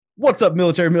What's up,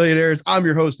 military millionaires? I'm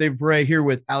your host, David Pere, here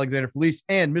with Alexander Felice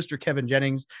and Mr. Kevin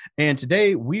Jennings. And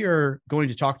today we are going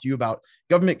to talk to you about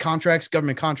government contracts,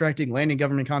 government contracting, landing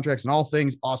government contracts, and all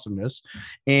things awesomeness.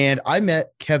 And I met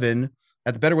Kevin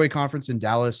at the Better Way conference in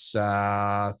Dallas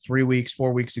 4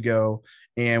 weeks ago.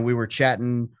 And we were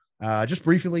chatting just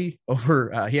briefly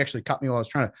over, he actually caught me while I was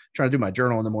trying to do my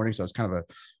journal in the morning. So I was kind of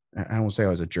I won't say I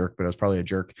was a jerk, but I was probably a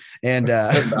jerk. And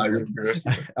I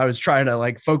was trying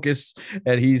to focus,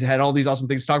 and he's had all these awesome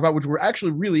things to talk about, which were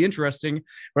actually really interesting.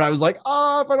 But I was like, if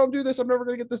I don't do this, I'm never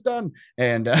going to get this done.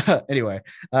 And anyway,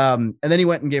 and then he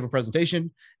went and gave a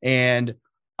presentation, and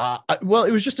it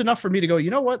was just enough for me to go,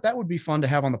 you know what, that would be fun to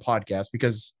have on the podcast,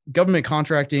 because government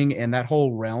contracting and that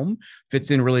whole realm fits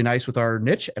in really nice with our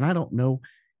niche. And I don't know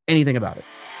anything about it.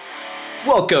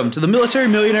 Welcome to the Military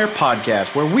Millionaire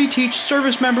Podcast, where we teach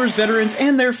service members, veterans,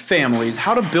 and their families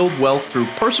how to build wealth through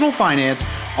personal finance,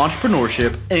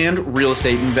 entrepreneurship, and real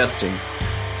estate investing.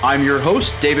 I'm your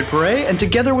host, David Pere, and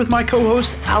together with my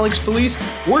co-host, Alex Felice,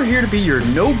 we're here to be your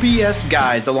no BS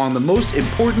guides along the most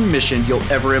important mission you'll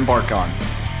ever embark on,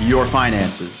 your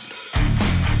finances.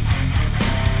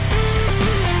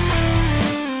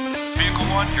 Vehicle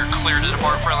 1, you're clear to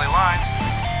depart friendly lines.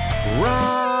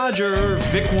 Roger,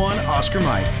 Vic 1, Oscar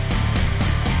Mike.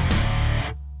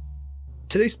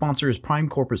 Today's sponsor is Prime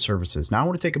Corporate Services. Now I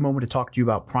want to take a moment to talk to you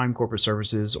about Prime Corporate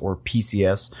Services, or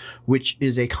PCS, which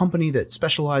is a company that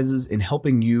specializes in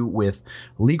helping you with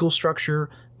legal structure,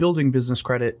 building business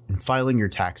credit, and filing your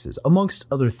taxes, amongst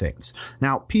other things.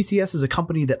 Now, PCS is a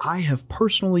company that I have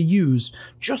personally used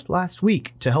just last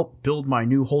week to help build my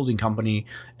new holding company,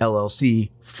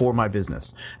 LLC, for my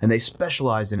business. And they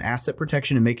specialize in asset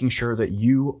protection and making sure that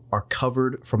you are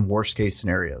covered from worst case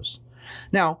scenarios.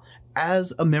 Now,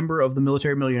 as a member of the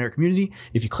Military Millionaire community,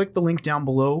 if you click the link down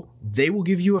below, they will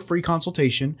give you a free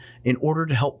consultation in order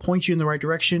to help point you in the right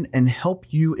direction and help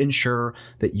you ensure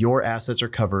that your assets are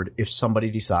covered if somebody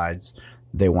decides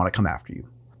they want to come after you.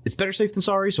 It's better safe than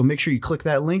sorry, so make sure you click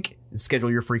that link and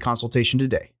schedule your free consultation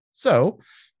today. So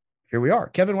here we are.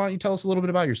 Kevin, why don't you tell us a little bit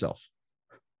about yourself?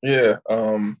 Yeah.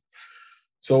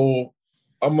 So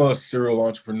I'm a serial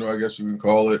entrepreneur, I guess you can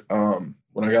call it.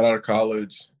 When I got out of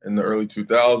college in the early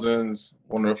 2000s,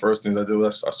 one of the first things I did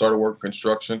was I started working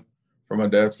construction for my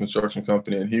dad's construction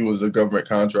company, and he was a government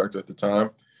contractor at the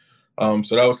time.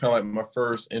 So that was kind of like my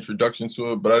first introduction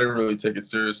to it, but I didn't really take it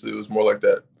seriously. It was more like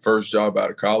that first job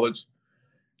out of college.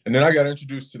 And then I got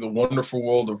introduced to the wonderful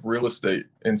world of real estate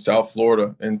in South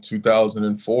Florida in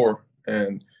 2004.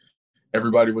 And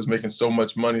everybody was making so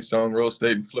much money selling real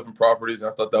estate and flipping properties.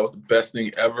 And I thought that was the best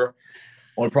thing ever.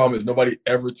 Only problem is nobody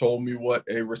ever told me what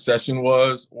a recession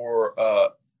was, or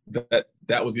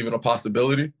that was even a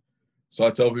possibility. So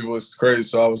I tell people it's crazy.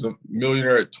 So I was a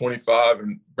millionaire at 25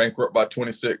 and bankrupt by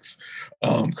 26,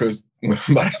 because by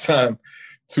the time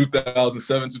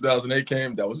 2007, 2008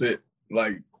 came, that was it.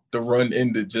 Like, the run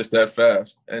ended just that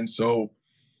fast. And so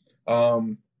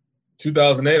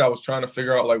 2008, I was trying to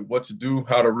figure out what to do,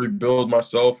 how to rebuild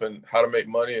myself and how to make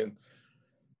money. And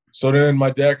so then my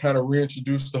dad kind of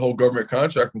reintroduced the whole government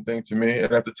contracting thing to me.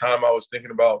 And at the time I was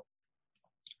thinking about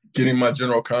getting my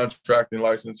general contracting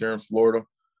license here in Florida,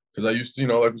 because I used to,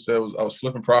 like we said, I was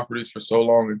flipping properties for so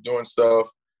long and doing stuff.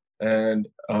 And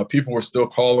people were still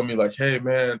calling me like, hey,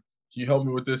 man, can you help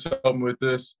me with this? Help me with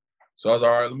this. So I was all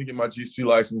right, let me get my GC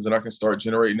license and I can start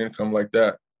generating income like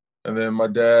that. And then my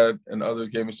dad and others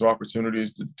gave me some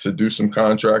opportunities to do some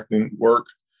contracting work.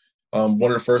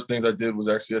 One of the first things I did was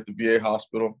actually at the VA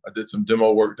hospital. I did some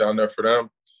demo work down there for them.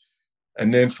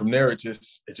 And then from there, it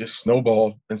just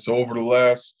snowballed. And so over the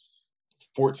last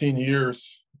 14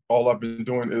 years, all I've been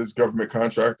doing is government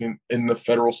contracting in the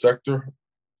federal sector.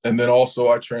 And then also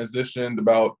I transitioned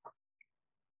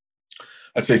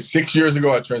I'd say 6 years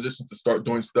ago, I transitioned to start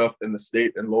doing stuff in the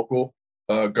state and local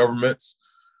governments.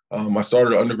 I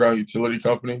started an underground utility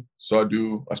company. So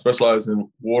I specialize in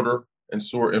water and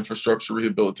sewer infrastructure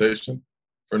rehabilitation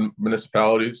for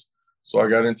municipalities. So I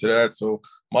got into that. So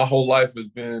my whole life has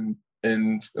been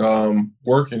in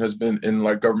working has been in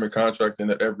government contracting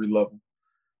at every level.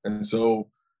 And so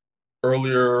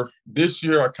earlier this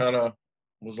year, I kind of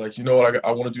was like, you know what,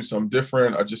 I want to do something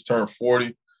different. I just turned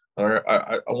 40.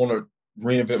 I want to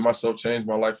reinvent myself, change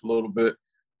my life a little bit.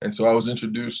 And so I was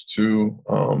introduced to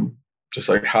just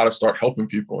how to start helping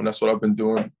people. And that's what I've been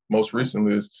doing most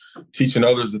recently, is teaching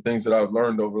others the things that I've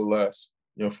learned over the last,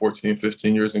 14,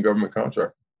 15 years in government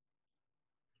contracting.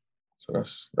 So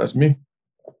that's me.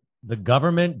 The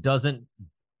government doesn't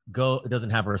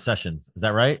have recessions. Is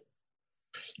that right?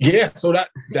 Yeah. So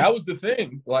that was the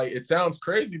thing. It sounds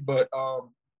crazy, but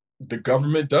the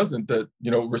government doesn't.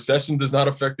 Recession does not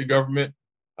affect the government.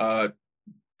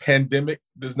 Pandemic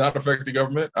does not affect the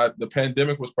government. The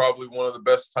pandemic was probably one of the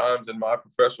best times in my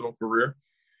professional career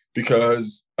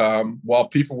because while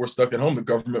people were stuck at home, the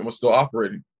government was still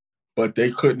operating, but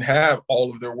they couldn't have all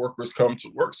of their workers come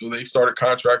to work. So they started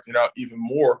contracting out even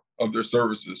more of their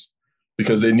services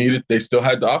because they still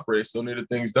had to operate. They still needed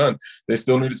things done. They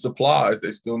still needed supplies.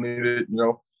 They still needed,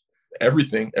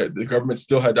 everything. The government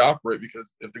still had to operate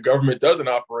because if the government doesn't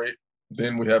operate,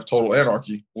 then we have total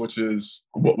anarchy, which is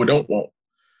what we don't want.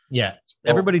 Yeah.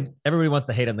 Everybody wants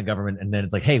to hate on the government, and then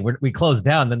it's like, hey, we closed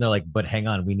down. Then they're like, but hang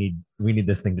on, we need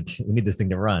this thing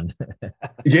to run.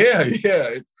 Yeah.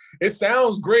 It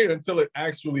sounds great until it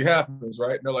actually happens,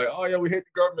 right? And they're like, oh yeah, we hate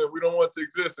the government, we don't want it to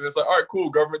exist. And it's like, all right, cool,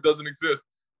 government doesn't exist.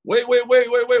 Wait,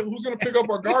 who's gonna pick up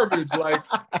our garbage? Like,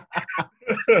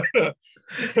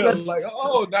 like,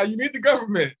 oh, now you need the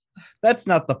government. That's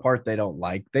not the part they don't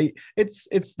like.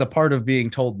 It's the part of being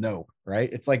told no, right?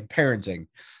 It's like parenting.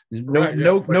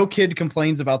 No kid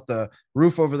complains about the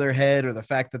roof over their head or the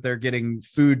fact that they're getting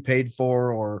food paid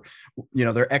for or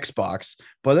their Xbox,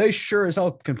 but they sure as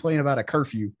hell complain about a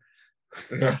curfew.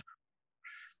 Yeah.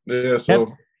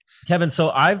 So Kevin, so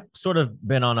I've sort of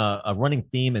been on a running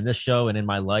theme in this show and in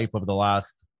my life over the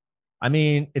last,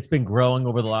 it's been growing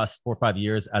over the last 4 or 5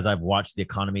 years as I've watched the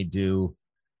economy do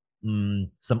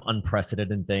some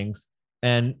unprecedented things.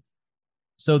 And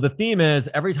so the theme is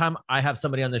every time I have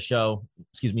somebody on the show,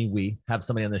 we have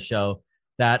somebody on the show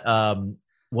that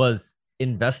was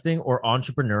investing or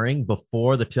entrepreneuring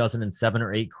before the 2007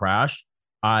 or 8 crash,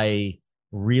 I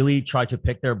really try to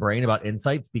pick their brain about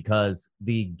insights because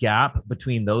the gap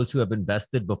between those who have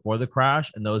invested before the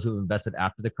crash and those who have invested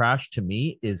after the crash, to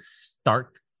me, is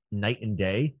stark night and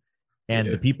day. And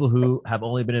the people who have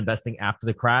only been investing after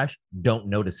the crash don't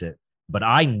notice it, but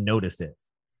I noticed it.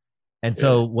 And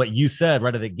so what you said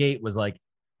right at the gate was like,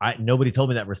 nobody told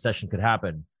me that recession could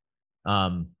happen.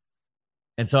 And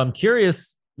so I'm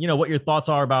curious, what your thoughts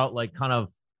are about like kind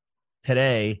of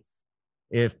today,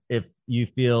 if you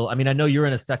feel, I know you're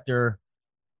in a sector,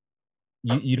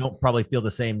 you don't probably feel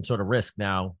the same sort of risk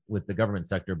now with the government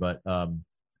sector, but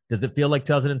does it feel like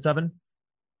 2007?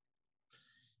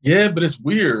 Yeah, but it's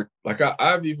weird. Like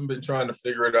I've even been trying to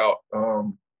figure it out.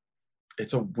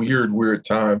 It's a weird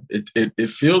time. It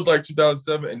feels like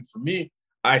 2007, and for me,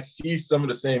 I see some of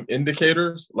the same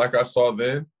indicators like I saw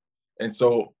then, and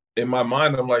so in my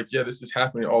mind, I'm like, yeah, this is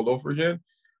happening all over again.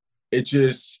 It's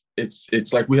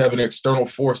like we have an external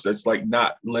force that's like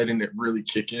not letting it really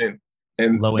kick in,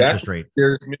 and low interest rates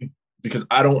scares me because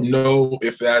I don't know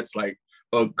if that's like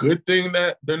a good thing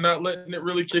that they're not letting it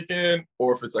really kick in,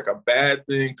 or if it's like a bad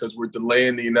thing because we're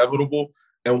delaying the inevitable.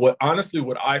 And what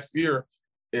I fear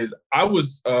is I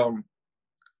was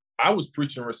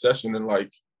preaching recession in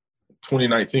like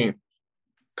 2019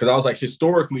 because I was like,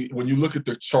 historically, when you look at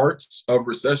the charts of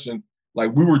recession,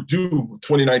 like we were due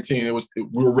 2019.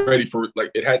 We were ready for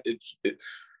like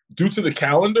due to the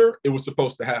calendar, it was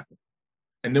supposed to happen.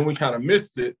 And then we kind of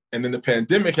missed it. And then the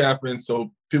pandemic happened.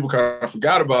 So people kind of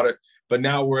forgot about it. But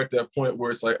now we're at that point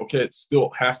where it's like, okay, it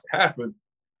still has to happen.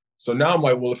 So now I'm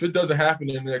like, well, if it doesn't happen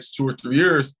in the next 2 or 3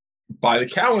 years, by the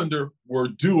calendar, we're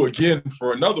due again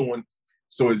for another one.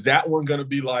 So is that one going to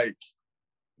be like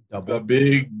the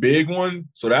big one?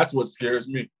 So that's what scares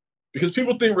me. Because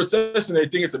people think recession, they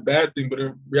think it's a bad thing. But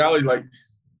in reality, like,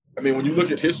 when you look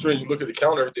at history and you look at the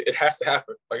calendar, it has to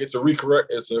happen. Like it's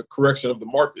a correction of the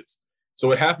markets.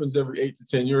 So it happens every 8 to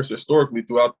 10 years historically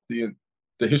throughout the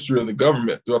history of the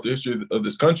government, throughout the history of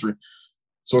this country.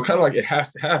 So kind of like it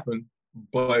has to happen,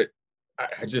 but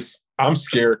I'm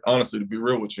scared, honestly, to be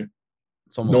real with you.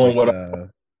 It's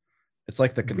almost it's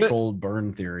like the controlled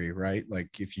burn theory, right? Like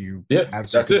if you have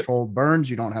some controlled burns,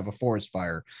 you don't have a forest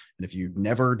fire. And if you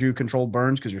never do controlled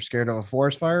burns because you're scared of a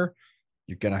forest fire,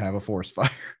 you're going to have a forest fire.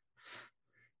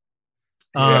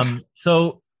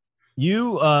 So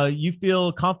you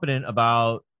feel confident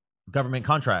about government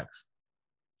contracts?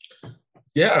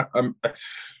 Yeah,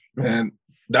 man,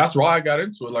 that's why I got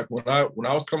into it. Like when I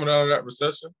was coming out of that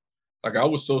recession, like I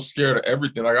was so scared of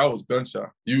everything. Like I was gun shy.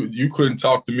 You couldn't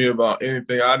talk to me about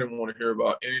anything. I didn't want to hear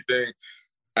about anything.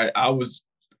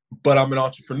 But I'm an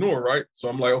entrepreneur, right? So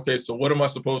I'm like, okay, so what am I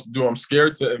supposed to do? I'm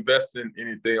scared to invest in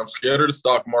anything. I'm scared of the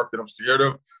stock market. I'm scared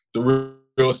of the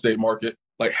real estate market.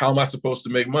 Like, how am I supposed to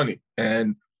make money?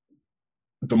 And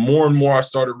the more and more I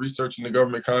started researching the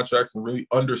government contracts and really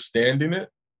understanding it,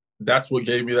 that's what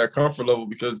gave me that comfort level,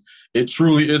 because it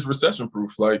truly is recession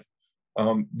proof. Like,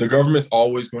 the government's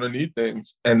always going to need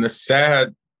things. And the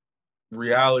sad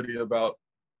reality about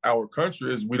our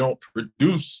country is we don't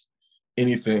produce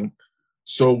anything.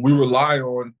 So we rely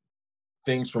on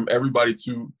things from everybody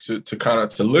to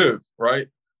live, right?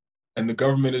 And the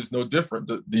government is no different.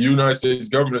 The United States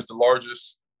government is the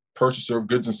largest purchaser of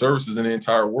goods and services in the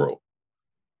entire world.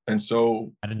 And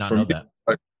so I did not know that.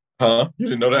 Like, huh? You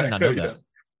didn't know that? I did not know that.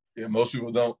 Yeah, most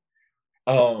people don't.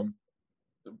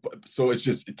 So it's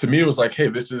just, to me, it was like, hey,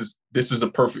 this is a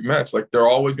perfect match. Like, they're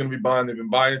always going to be buying. They've been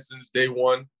buying since day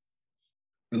one.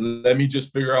 Let me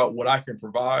just figure out what I can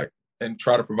provide and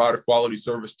try to provide a quality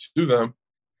service to them,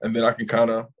 and then I can kind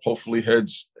of hopefully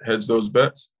hedge those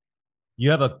bets.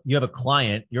 You have a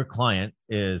client. Your client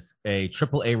is a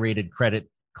AAA rated credit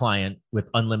client with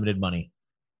unlimited money.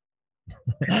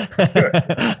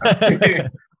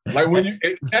 Like, when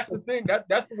that's the thing.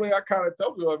 That's the way I kind of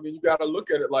tell people. I mean, you got to look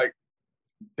at it like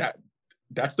that.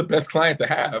 That's the best client to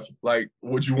have. Like,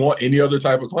 would you want any other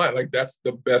type of client? Like, that's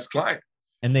the best client.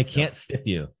 And they can't stiff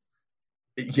you.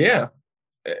 Yeah.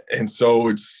 And so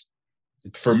it's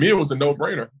for me, it was a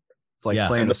no-brainer. It's like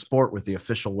playing a sport with the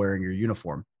official wearing your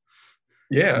uniform.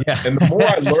 Yeah. And the more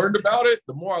I learned about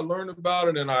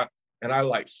it, and I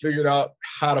like figured out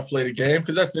how to play the game,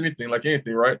 because that's anything,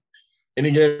 right?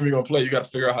 Any game you're gonna play, you got to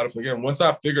figure out how to play the game. Once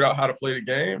I figured out how to play the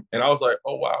game, and I was like,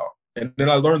 oh wow. And then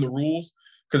I learned the rules,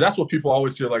 because that's what people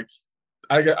always feel like.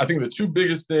 I think the two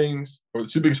biggest things, or the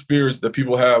two biggest fears that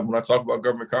people have when I talk about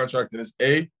government contracting is,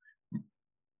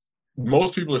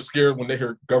 most people are scared when they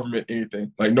hear government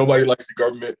anything. Like, nobody likes the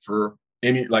government for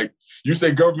any, like, you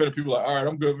say government and people are like, all right,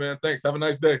 I'm good, man. Thanks. Have a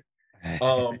nice day.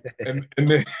 And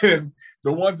then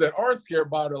the ones that aren't scared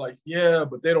about it are like, yeah,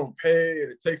 but they don't pay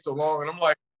and it takes so long. And I'm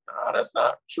like, nah, that's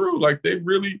not true. Like, they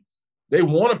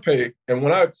want to pay. And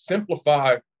when I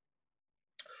simplify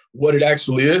what it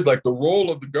actually is, like, the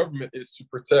role of the government is to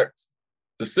protect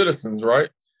the citizens, right?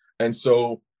 And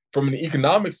so from an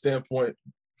economic standpoint,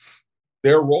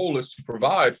 their role is to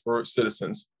provide for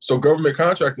citizens. So government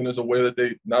contracting is a way that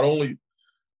they not only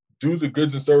do the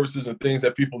goods and services and things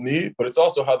that people need, but it's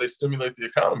also how they stimulate the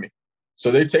economy. So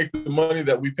they take the money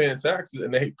that we pay in taxes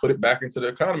and they put it back into the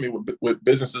economy with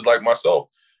businesses like myself.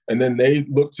 And then they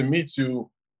look to me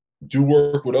to do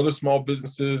work with other small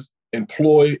businesses,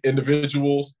 employ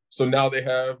individuals. So now they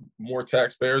have more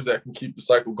taxpayers that can keep the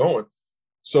cycle going.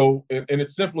 So in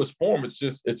its simplest form, it's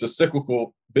a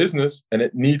cyclical business, and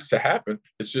it needs to happen.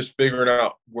 It's just figuring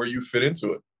out where you fit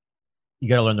into it. You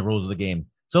got to learn the rules of the game.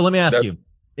 So let me ask you,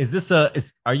 is this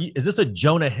a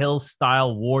Jonah Hill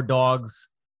style War Dogs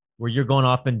where you're going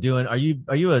off and doing, are you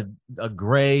a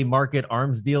gray market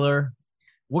arms dealer?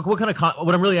 What kind of,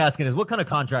 what I'm really asking is, what kind of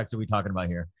contracts are we talking about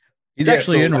here? He's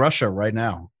actually in Russia right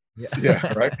now.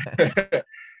 Yeah. Right.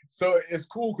 So it's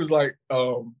cool, because like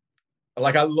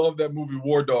I love that movie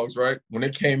War Dogs, right? When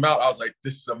it came out, I was like,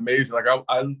 this is amazing. Like,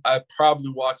 I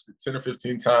probably watched it 10 or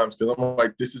 15 times, because I'm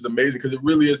like, this is amazing, because it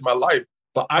really is my life.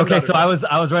 But I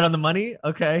was right on the money.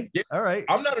 Okay. Yeah, all right.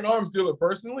 I'm not an arms dealer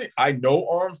personally. I know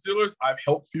arms dealers. I've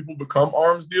helped people become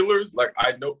arms dealers. Like,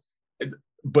 I know,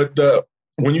 but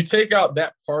when you take out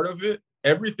that part of it,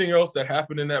 everything else that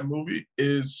happened in that movie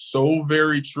is so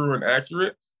very true and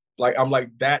accurate. Like, I'm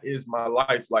like, that is my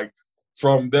life. Like,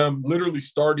 from them literally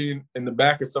starting in the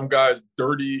back of some guy's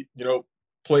dirty,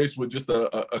 place with just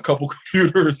a couple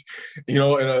computers, in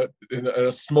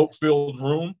a smoke-filled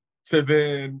room, to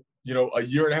then, a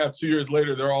year and a half, 2 years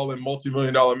later, they're all in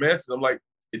multi-million-dollar mansions. I'm like,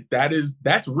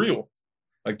 that's real.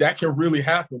 Like, that can really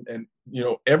happen. And,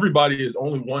 everybody is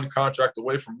only one contract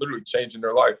away from literally changing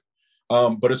their life.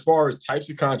 But as far as types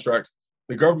of contracts,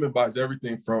 the government buys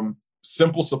everything from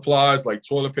simple supplies like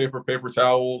toilet paper, paper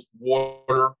towels,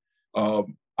 water.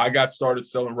 I got started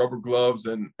selling rubber gloves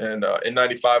and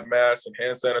N95 masks and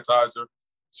hand sanitizer,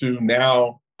 to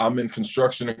now I'm in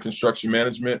construction and construction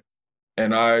management.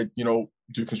 And I,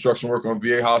 do construction work on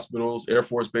VA hospitals, Air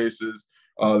Force bases,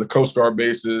 the Coast Guard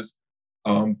bases.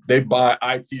 They buy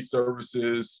IT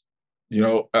services,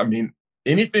 I mean,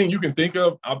 anything you can think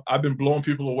of. I've been blowing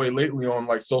people away lately on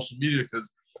like social media,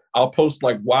 because I'll post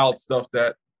like wild stuff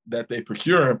that they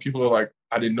procure, and people are like,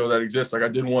 I didn't know that exists. Like, I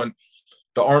did one,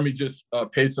 the Army just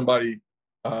paid somebody,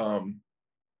 I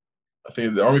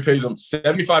think the Army pays them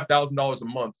 $75,000 a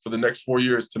month for the next 4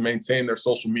 years to maintain their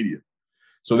social media.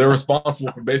 So they're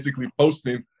responsible for basically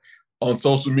posting on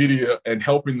social media and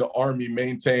helping the Army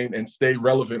maintain and stay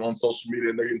relevant on social media.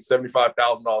 And they're getting $75,000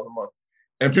 a month.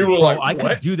 And people are like, I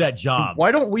could do that job.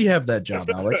 Why don't we have that job,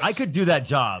 Alex? I could do that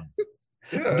job.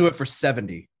 Yeah. I'll do it for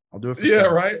 70. I'll do it for 70.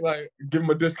 $7. Right. Like, give them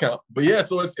a discount. But yeah,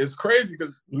 so it's crazy,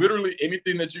 because literally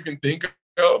anything that you can think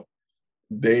of,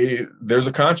 there's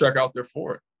a contract out there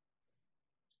for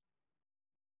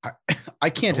it. I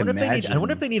can't imagine. I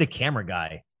wonder if they need a camera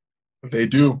guy. They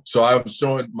do. So I was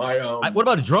showing my what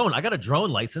about a drone? I got a drone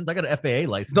license. I got an FAA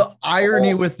license. The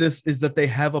irony with this is that they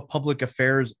have a public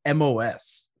affairs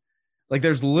MOS. Like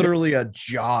there's literally a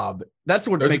job. That's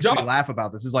what There's a makes me job. laugh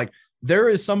about this is like there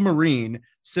is some Marine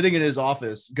sitting in his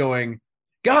office going,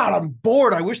 God, I'm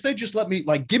bored. I wish they'd just let me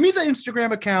like give me the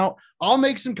Instagram account. I'll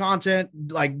make some content.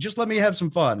 Like just let me have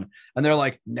some fun. And they're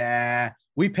like, nah,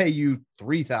 we pay you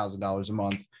 $3,000 a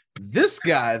month. This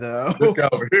guy though, This guy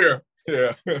over here,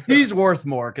 yeah, he's worth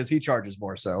more because he charges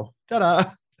more. So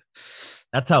ta-da.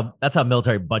 That's how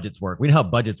military budgets work. We know how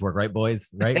budgets work, right,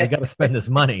 boys? Right? We got to spend this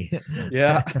money.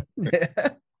 Yeah.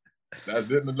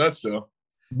 that's it in a nutshell.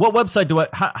 What website do I?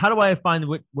 How do I find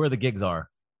where the gigs are?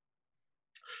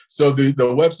 So the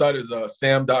website is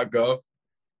sam.gov.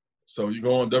 So you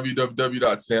go on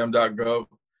www.sam.gov.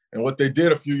 And what they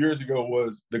did a few years ago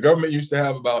was the government used to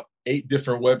have about 8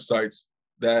 different websites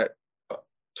that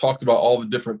talked about all the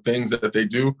different things that they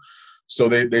do. So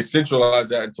they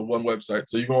centralized that into one website.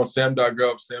 So you go on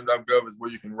sam.gov. Sam.gov is where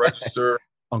you can register.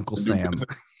 Uncle Sam.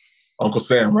 Uncle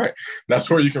Sam, right? That's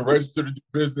where you can register to do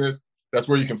business. That's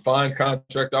where you can find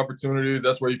contract opportunities.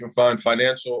 That's where you can find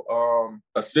financial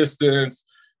assistance.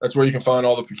 That's where you can find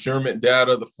all the procurement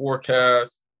data, the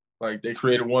forecast. Like they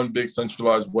created one big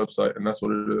centralized website, and that's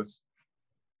what it is.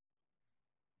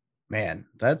 Man,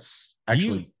 that's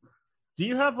actually. Do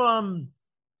you have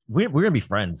we're gonna be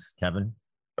friends, Kevin?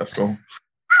 Let's go.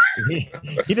 He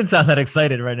didn't sound that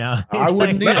excited right now. I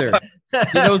wouldn't either.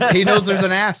 He knows there's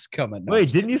an ass coming. No.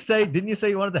 Wait, didn't you say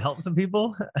you wanted to help some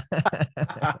people?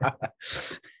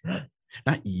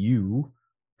 Not you.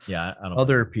 Yeah, I don't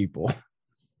other people.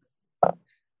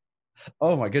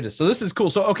 Oh my goodness. So this is cool.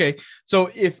 So okay.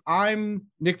 So if I'm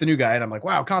Nick the new guy and I'm like,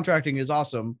 wow, contracting is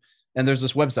awesome. And there's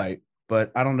this website,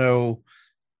 but I don't know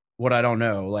what I don't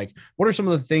know. Like, what are some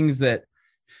of the things that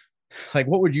like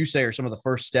what would you say are some of the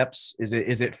first steps? Is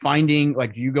it finding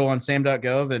like do you go on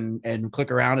sam.gov and click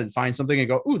around and find something and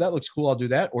go, ooh, that looks cool, I'll do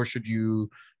that? Or should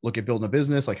you look at building a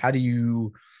business? Like how do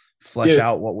you flesh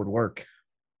out what would work?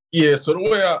 Yeah, so the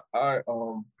way I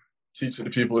teach it to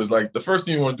people is like the first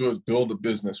thing you want to do is build a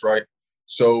business, right?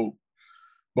 So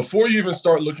before you even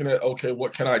start looking at, okay,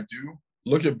 what can I do?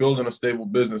 Look at building a stable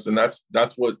business. And that's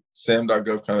what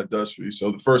sam.gov kind of does for you.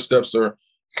 So the first steps are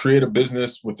create a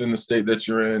business within the state that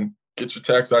you're in, get your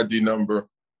tax ID number,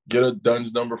 get a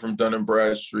DUNS number from Dun &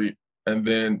 Bradstreet, and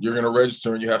then you're going to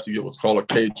register and you have to get what's called a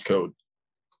cage code.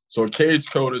 So a cage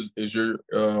code is your,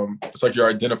 it's like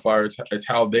your identifier. It's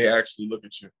how they actually look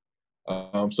at you.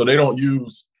 So they don't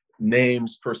use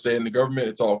names per se in the government.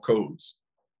 It's all codes.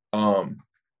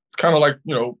 It's kind of like,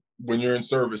 when you're in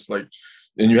service, like,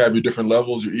 and you have your different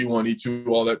levels, your E1, E2,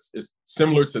 all that is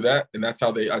similar to that. And that's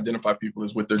how they identify people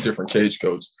is with their different cage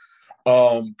codes.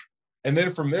 And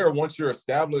then from there, once you're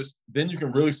established, then you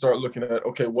can really start looking at,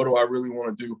 okay, what do I really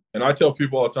want to do? And I tell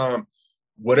people all the time,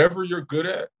 whatever you're good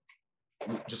at,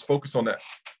 just focus on that.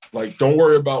 Like, don't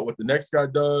worry about what the next guy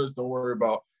does. Don't worry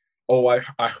about, oh,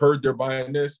 I heard they're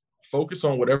buying this. Focus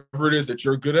on whatever it is that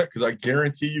you're good at, because I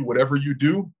guarantee you, whatever you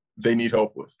do, they need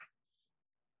help with.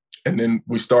 And then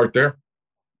we start there.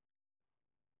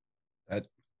 That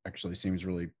actually seems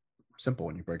really simple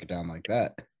when you break it down like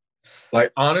that.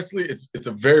 Like, honestly, it's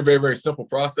a very, very, very simple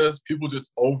process. People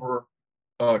just over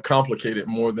complicate it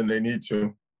more than they need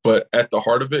to. But at the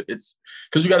heart of it, it's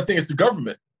because you got to think it's the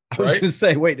government. I was going to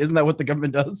say, wait, isn't that what the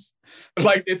government does?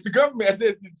 Like, it's the government.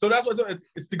 So that's why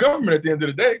it's the government at the end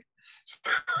of the day.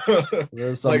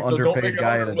 There's some underpaid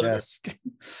guy at a desk.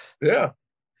 Yeah.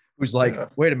 Who's like,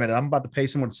 wait a minute, I'm about to pay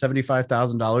someone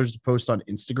 $75,000 to post on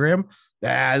Instagram.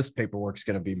 This paperwork's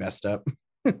going to be messed up.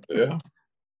 Yeah.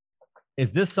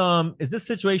 Is this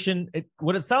situation?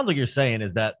 What it sounds like you're saying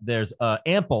is that there's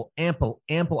ample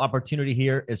opportunity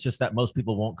here. It's just that most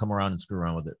people won't come around and screw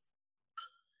around with it.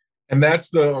 And that's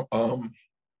the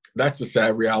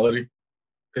sad reality.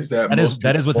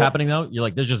 That is what's happening though. You're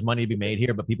like, there's just money to be made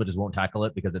here, but people just won't tackle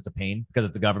it because it's a pain, because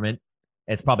it's the government.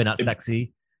 It's probably not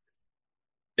sexy.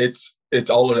 It's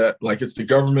all of that. Like, it's the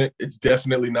government. It's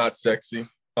definitely not sexy.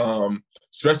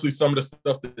 Especially some of the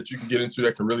stuff that you can get into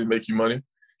that can really make you money.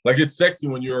 Like, it's sexy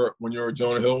when you're a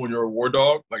Jonah Hill, when you're a war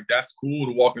dog. Like, that's cool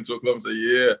to walk into a club and say,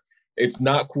 yeah. It's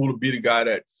not cool to be the guy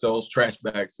that sells trash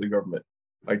bags to the government.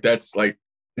 Like, that's like,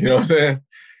 you know what I'm saying?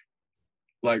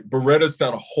 Like, Berettas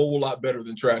sound a whole lot better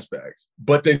than trash bags,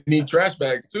 but they need trash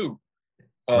bags too.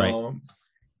 Right.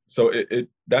 So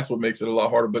that's what makes it a lot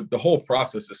harder. But the whole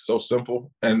process is so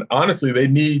simple. And honestly, they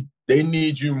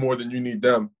need you more than you need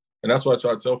them. And that's why I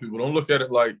try to tell people, don't look at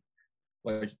it like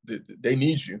they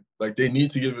need you. Like, they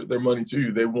need to give their money to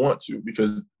you. They want to,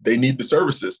 because they need the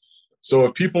services. So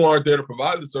if people aren't there to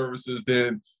provide the services,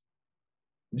 then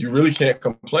you really can't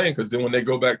complain, because then when they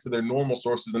go back to their normal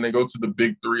sources and they go to the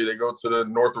big three, they go to the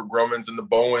Northrop Grummans and the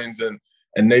Boeings and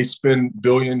and they spend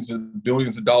billions and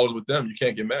billions of dollars with them, you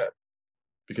can't get mad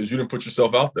because you didn't put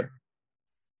yourself out there.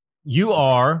 We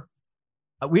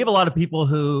have a lot of people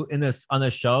who on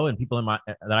this show, and people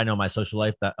that I know in my social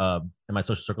life, that in my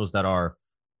social circles, that are,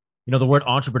 the word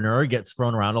entrepreneur gets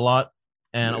thrown around a lot.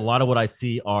 And a lot of what I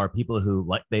see are people who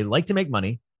like to make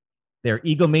money. They're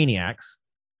egomaniacs.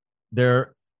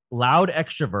 They're loud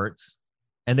extroverts,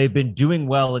 and they've been doing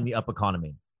well in the up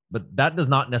economy. But that does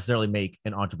not necessarily make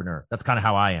an entrepreneur. That's kind of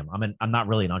how I am. I'm not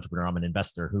really an entrepreneur. I'm an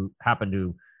investor who happened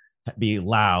to be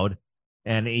loud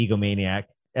and an egomaniac,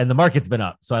 and the market's been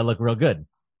up, so I look real good.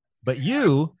 But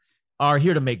you are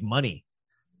here to make money,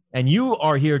 and you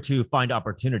are here to find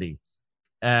opportunity.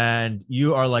 And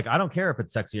you are like, I don't care if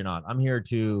it's sexy or not. I'm here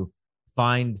to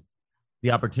find the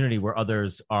opportunity where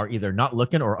others are either not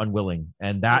looking or unwilling.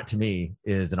 And that to me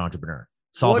is an entrepreneur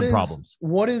solving problems.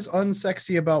 What is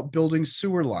unsexy about building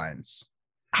sewer lines?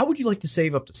 How would you like to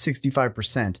save up to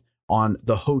 65% on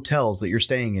the hotels that you're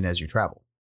staying in as you travel?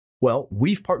 Well,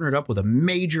 we've partnered up with a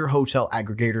major hotel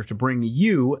aggregator to bring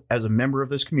you, as a member of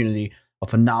this community, a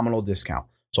phenomenal discount.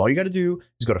 So all you got to do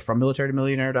is go to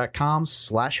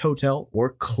FromMilitaryToMillionaire.com/hotel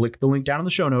or click the link down in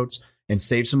the show notes and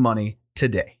save some money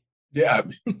today. Yeah.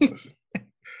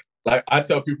 Like I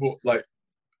tell people like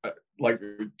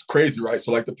crazy, right?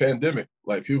 So like the pandemic,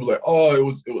 like people like, oh, it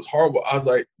was horrible. I was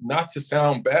like, not to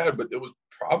sound bad, but it was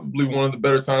probably one of the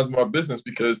better times of my business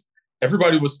because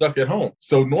everybody was stuck at home.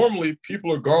 So normally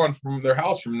people are gone from their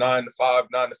house from 9 to 5,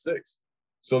 9 to 6.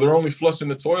 So they're only flushing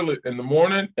the toilet in the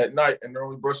morning, at night, and they're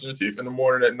only brushing their teeth in the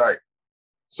morning, at night.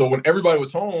 So when everybody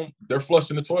was home, they're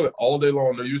flushing the toilet all day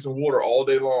long. They're using water all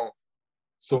day long.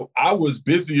 So I was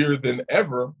busier than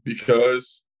ever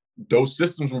because those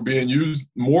systems were being used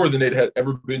more than they'd had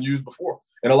ever been used before.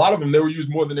 And a lot of them, they were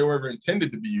used more than they were ever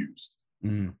intended to be used.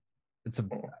 Mm.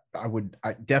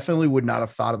 I definitely would not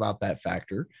have thought about that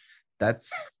factor.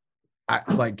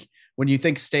 Like when you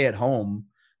think stay at home,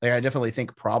 like I definitely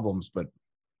think problems, but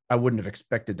I wouldn't have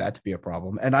expected that to be a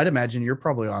problem. And I'd imagine you're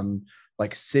probably on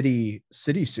like city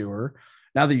sewer.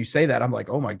 Now that you say that, I'm like,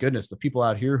 oh my goodness, the people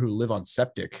out here who live on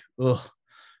septic. Ugh,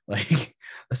 like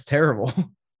that's terrible.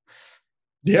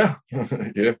 Yeah.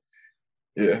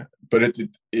 Yeah. But it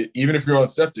even if you're on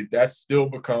septic, that still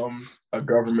becomes a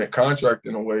government contract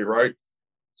in a way, right?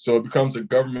 So it becomes a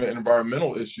government and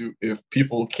environmental issue if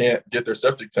people can't get their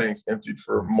septic tanks emptied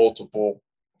for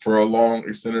a long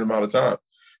extended amount of time.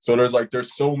 So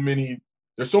there's so many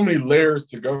layers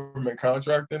to government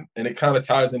contracting, and it kind of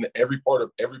ties into every part of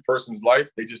every person's life.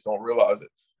 They just don't realize it.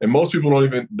 And most people don't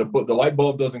even, the light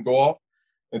bulb doesn't go off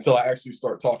until I actually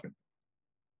start talking.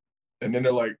 And then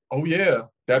they're like, oh yeah,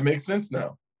 that makes sense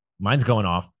now. Mine's going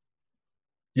off.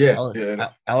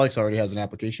 Yeah. Alex already has an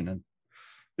application in.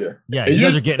 Yeah.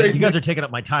 You guys are taking up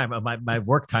my time, my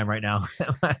work time right now.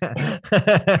 It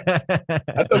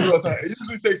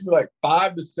usually takes me like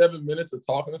 5 to 7 minutes of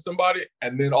talking to somebody,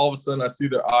 and then all of a sudden I see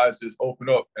their eyes just open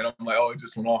up, and I'm like, oh, it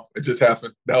just went off. It just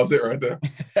happened. That was it right there.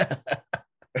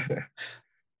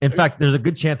 In fact, there's a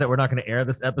good chance that we're not going to air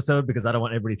this episode because I don't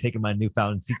want everybody taking my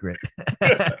newfound secret.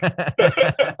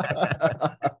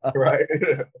 Right.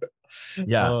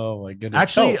 Yeah. Oh my goodness.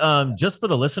 Actually, just for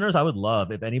the listeners, I would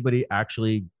love if anybody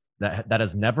actually that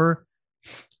has never,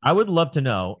 I would love to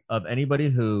know of anybody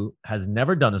who has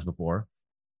never done this before,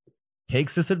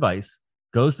 takes this advice,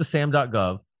 goes to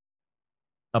sam.gov,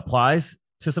 applies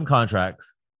to some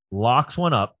contracts, locks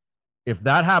one up. If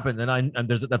that happens, and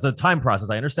that's a time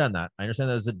process. I understand that. I understand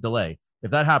there's a delay.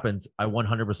 If that happens, I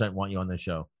 100% want you on this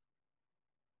show.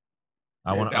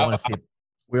 I want to see it.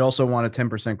 We also want a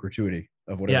 10% gratuity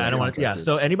of whatever. Yeah, I don't want to. Yeah.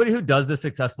 So anybody who does this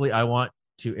successly, I want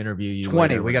to interview you.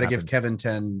 20. We got to give Kevin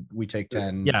 10. We take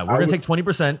 10. Yeah, we're gonna take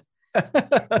 20%.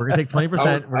 We're gonna take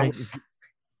 20%.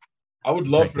 I would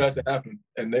love for that to happen,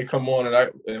 and they come on,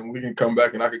 and we can come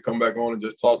back, and I could come back on and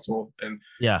just talk to them, and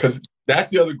yeah, because that's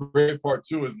the other great part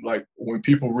too is like when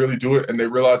people really do it and they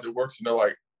realize it works, and they're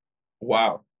like,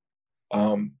 wow,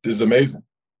 this is amazing,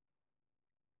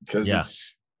 because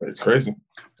it's crazy.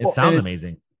 It sounds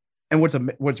amazing. And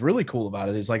what's really cool about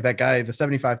it is like that guy, the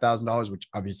 $75,000, which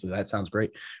obviously that sounds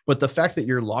great, but the fact that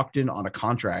you're locked in on a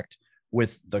contract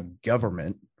with the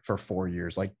government for 4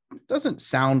 years, like doesn't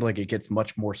sound like it gets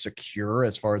much more secure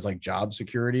as far as like job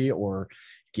security or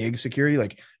gig security.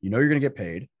 Like, you're going to get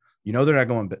paid, they're not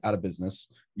going out of business.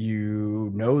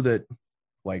 That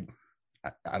like,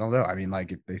 I don't know. I mean,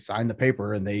 like if they sign the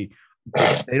paper and they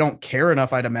don't care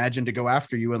enough, I'd imagine, to go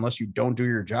after you unless you don't do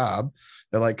your job.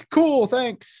 They're like, cool,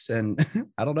 thanks. And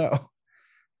I don't know.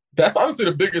 That's honestly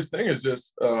the biggest thing is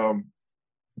just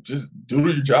just do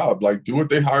your job. Like, do what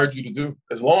they hired you to do.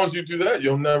 As long as you do that,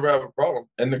 you'll never have a problem.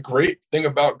 And the great thing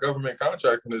about government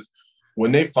contracting is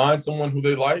when they find someone who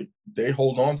they like, they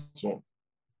hold on to them.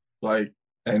 Like,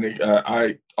 and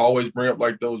I always bring up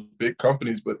like those big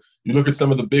companies, but you look at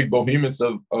some of the big behemoths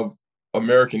of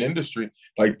American industry,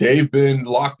 like they've been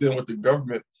locked in with the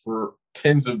government for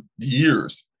tens of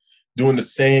years, doing the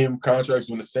same contracts,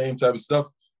 doing the same type of stuff.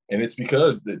 And it's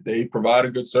because they provide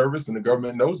a good service and the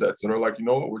government knows that. So they're like, you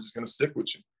know what, we're just going to stick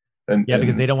with you. And Yeah,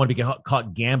 because they don't want to be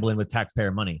caught gambling with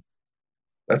taxpayer money.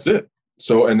 That's it.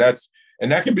 So, and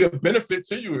that can be a benefit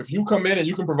to you if you come in and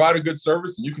you can provide a good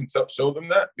service and you can show them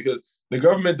that, because the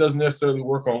government doesn't necessarily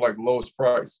work on like lowest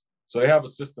price. So they have a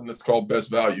system that's called best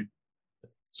value.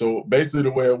 So basically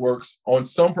the way it works on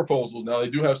some proposals, now they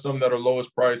do have some that are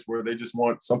lowest price where they just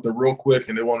want something real quick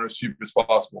and they want it as cheap as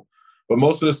possible. But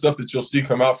most of the stuff that you'll see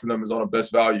come out from them is on a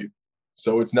best value.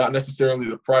 So it's not necessarily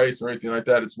the price or anything like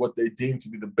that. It's what they deem to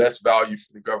be the best value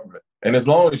for the government. And as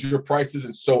long as your price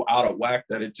isn't so out of whack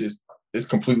that it just is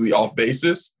completely off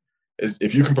basis,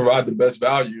 if you can provide the best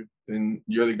value, then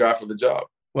you're the guy for the job.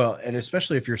 Well, and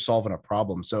especially if you're solving a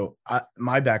problem. So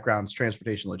my background's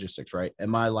transportation logistics, right?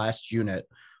 And my last unit,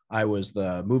 I was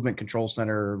the movement control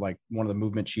center, like one of the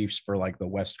movement chiefs for like the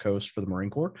West Coast for the Marine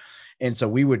Corps. And so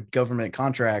we would government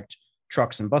contract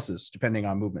trucks and buses depending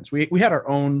on movements. We had our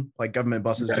own like government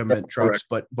buses, government trucks,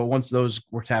 but once those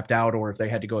were tapped out or if they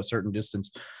had to go a certain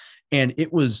distance, and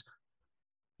it was,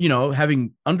 you know,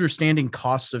 having understanding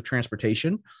costs of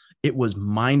transportation, it was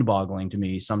mind-boggling to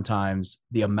me sometimes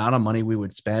the amount of money we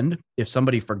would spend if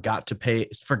somebody forgot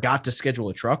to schedule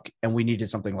a truck and we needed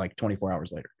something like 24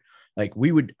 hours later. Like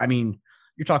we would, I mean,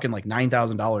 you're talking like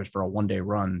 $9,000 for a 1-day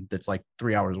run that's like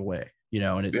 3 hours away, you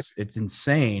know, and it's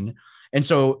insane. And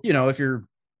so, you know,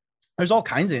 there's all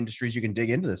kinds of industries you can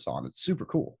dig into this on. It's super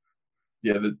cool.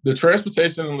 Yeah, the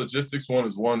transportation and logistics one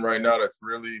is one right now that's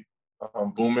really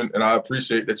booming. And I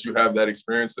appreciate that you have that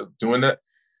experience of doing that,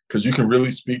 because you can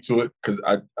really speak to it. Because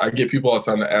I get people all the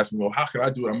time to ask me, well, how can I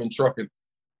do it? I'm in trucking.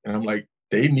 And I'm like,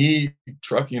 they need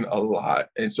trucking a lot.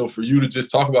 And so for you to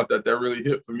just talk about that really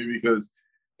hit for me, because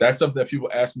that's something that people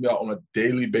ask me about on a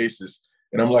daily basis.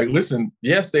 And I'm like, listen,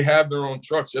 yes, they have their own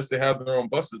trucks. Yes, they have their own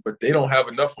buses, but they don't have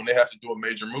enough when they have to do a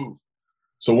major move.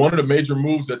 So one of the major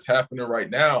moves that's happening right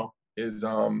now is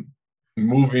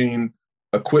moving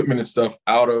equipment and stuff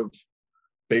out of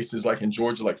bases like in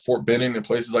Georgia, like Fort Benning and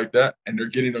places like that. And they're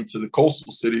getting them to the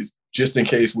coastal cities just in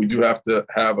case we do have to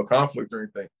have a conflict or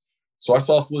anything. So I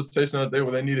saw a solicitation the other day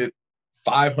where they needed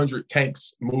 500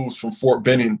 tanks moved from Fort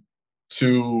Benning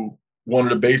to one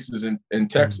of the bases in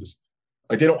Texas.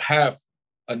 Like they don't have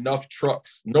enough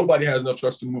trucks. Nobody has enough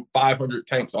trucks to move 500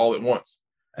 tanks all at once.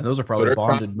 And those are probably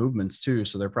bonded movements too.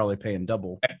 So they're probably paying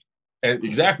double. And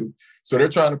exactly. So they're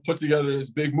trying to put together this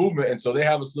big movement. And so they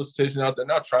have a solicitation out there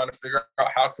now trying to figure out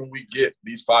how can we get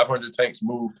these 500 tanks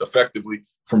moved effectively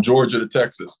from Georgia to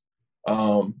Texas.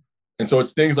 And so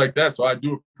it's things like that. So I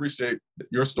do appreciate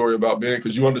your story about being,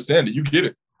 because you understand it. You get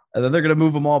it. And then they're going to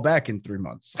move them all back in 3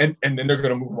 months. And then they're going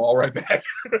to move them all right back.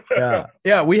 Yeah.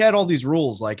 Yeah. We had all these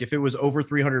rules. Like if it was over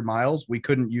 300 miles, we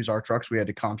couldn't use our trucks. We had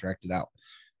to contract it out.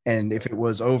 And if it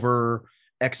was over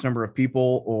X number of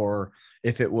people, or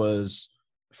if it was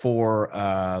for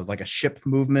like a ship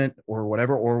movement or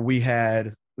whatever, or we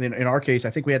had, in our case,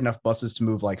 I think we had enough buses to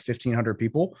move like 1,500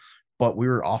 people, but we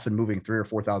were often moving 3,000 or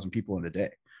 4,000 people in a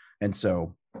day. And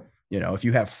so, you know, if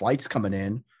you have flights coming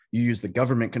in, you use the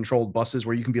government controlled buses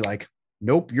where you can be like,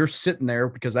 nope, you're sitting there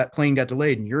because that plane got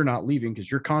delayed and you're not leaving because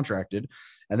you're contracted.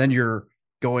 And then you're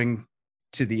going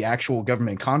to the actual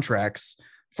government contracts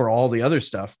for all the other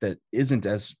stuff that isn't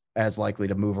as likely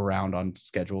to move around on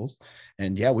schedules.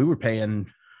 And yeah, we were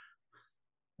paying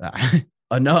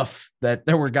enough that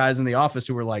there were guys in the office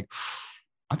who were like,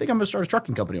 I think I'm going to start a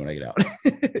trucking company when I get out.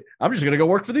 I'm just going to go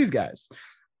work for these guys.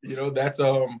 You know, that's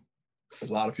a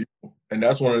lot of people. And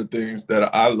that's one of the things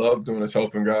that I love doing, is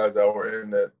helping guys that were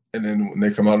in that. And then when they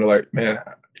come out, they're like, man,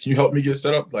 can you help me get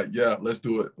set up? It's like, yeah, let's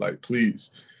do it. Like,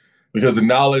 please. Because the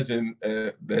knowledge and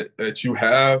that you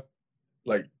have,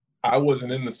 like, I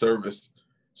wasn't in the service.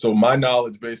 So my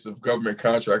knowledge base of government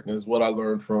contracting is what I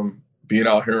learned from being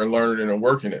out here and learning and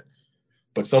working it.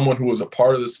 But someone who was a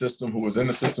part of the system, who was in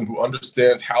the system, who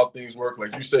understands how things work,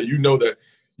 like you said, you know that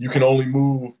you can only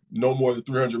move no more than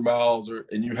 300 miles,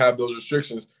 and you have those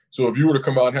restrictions. So if you were to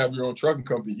come out and have your own trucking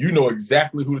company, you know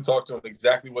exactly who to talk to and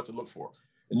exactly what to look for.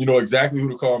 And you know exactly who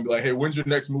to call and be like, hey, when's your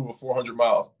next move of 400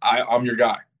 miles? I'm your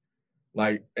guy.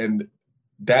 Like, and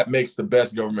that makes the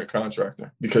best government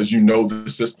contractor, because you know the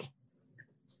system.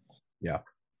 Yeah.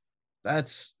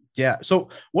 Yeah. So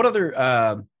what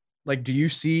other Like, do you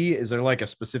see, is there like a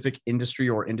specific industry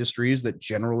or industries that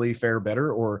generally fare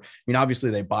better? Or, I mean,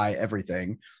 obviously they buy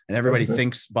everything and everybody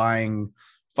Everything. thinks buying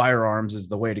firearms is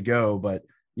the way to go, but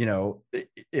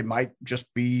it might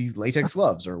just be latex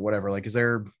gloves or whatever. Like, is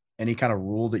there any kind of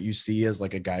rule that you see as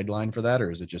like a guideline for that?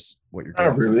 Or is it just what you're good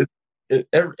Not at? really.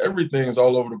 Everything's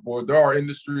all over the board. There are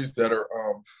industries that are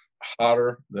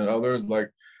hotter than others. Like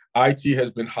IT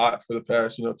has been hot for the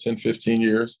past, 10, 15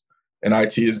 years. And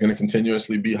IT is going to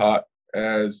continuously be hot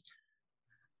as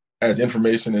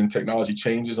information and technology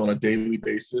changes on a daily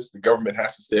basis. The government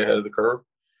has to stay ahead of the curve.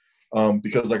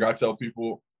 Because like I tell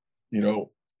people,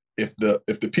 if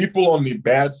the people on the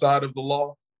bad side of the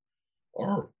law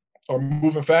are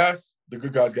moving fast, the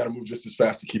good guys got to move just as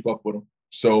fast to keep up with them.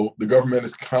 So the government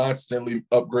is constantly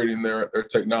upgrading their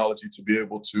technology to be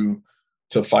able to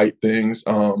fight things.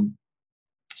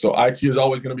 So IT is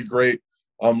always going to be great.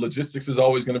 Logistics is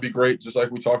always going to be great, just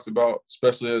like we talked about,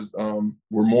 especially as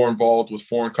we're more involved with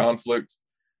foreign conflict.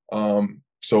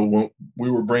 So when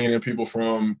we were bringing in people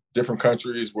from different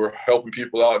countries, we're helping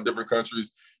people out in different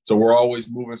countries. So we're always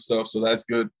moving stuff. So that's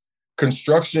good.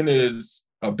 Construction is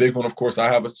a big one. Of course, I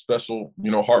have a special,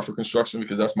 heart for construction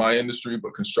because that's my industry,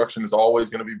 but construction is always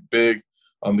going to be big.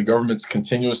 The government's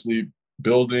continuously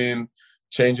building,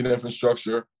 changing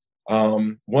infrastructure.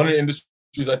 One of the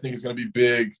industries I think is going to be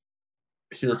big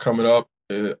here coming up,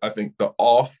 I think the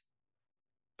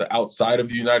outside of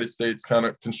the United States kind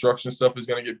of construction stuff is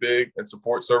going to get big, and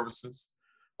support services.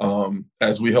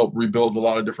 As we help rebuild a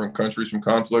lot of different countries from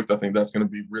conflict, I think that's going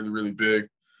to be really, really big.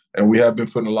 And we have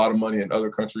been putting a lot of money in other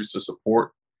countries to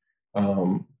support.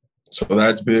 So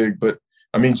that's big. But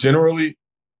I mean, generally,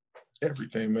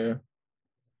 everything, man.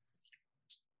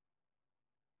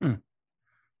 Dude,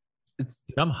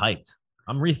 I'm hyped.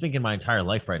 I'm rethinking my entire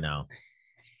life right now.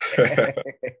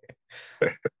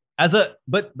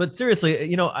 But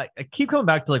seriously, I keep coming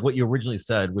back to like what you originally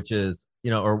said, which is,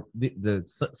 or the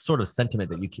sort of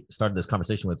sentiment that you started this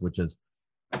conversation with, which is,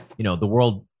 the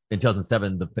world in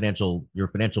 2007, your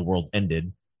financial world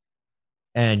ended,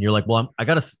 and you're like, well,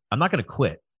 I'm not going to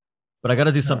quit, but I got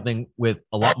to do something with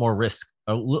a lot more risk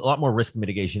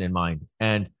mitigation in mind.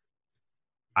 And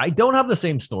I don't have the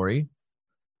same story.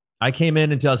 I came in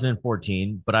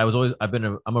 2014, but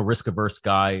I'm a risk averse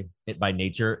guy by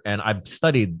nature, and I've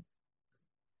studied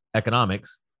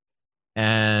economics,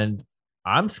 and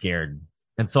I'm scared.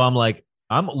 And so I'm like,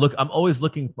 I'm always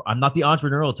looking for, I'm not the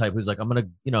entrepreneurial type who's like, I'm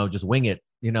going to, just wing it.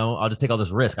 I'll just take all this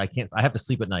risk. I have to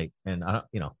sleep at night, and I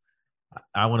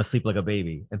want to sleep like a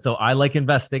baby. And so I like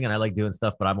investing and I like doing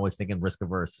stuff, but I'm always thinking risk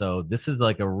averse. So this is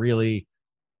like a really,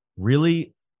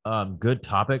 really good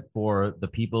topic for the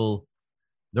people.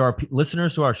 There are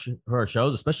listeners who are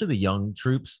shows, especially the young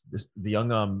troops, the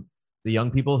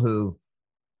young people who,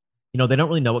 they don't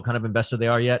really know what kind of investor they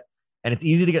are yet, and it's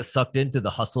easy to get sucked into the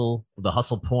hustle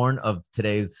porn of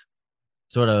today's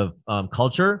sort of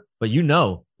culture. But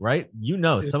right?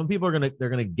 Some people they're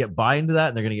gonna get buy into that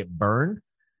and they're gonna get burned.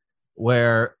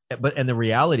 And the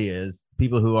reality is,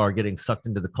 people who are getting sucked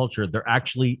into the culture, they're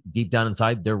actually deep down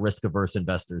inside, they're risk averse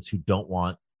investors who don't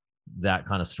want that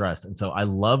kind of stress. And so I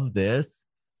love this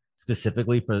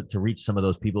specifically to reach some of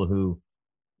those people who,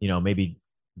 maybe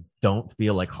don't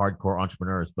feel like hardcore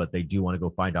entrepreneurs, but they do want to go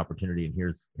find opportunity. And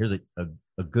here's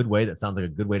a good way that sounds like a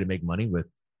good way to make money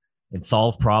and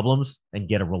solve problems and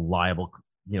get a reliable,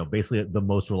 basically the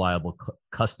most reliable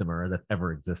customer that's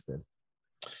ever existed.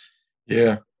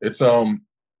 Yeah, it's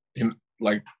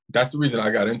like that's the reason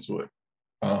I got into it.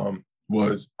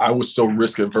 Was I was so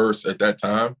risk averse at that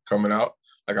time coming out.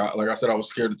 Like I said, I was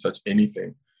scared to touch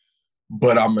anything.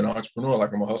 But I'm an entrepreneur,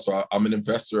 like I'm a hustler. I'm an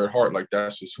investor at heart. Like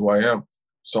that's just who I am.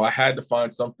 So I had to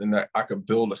find something that I could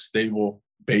build a stable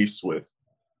base with.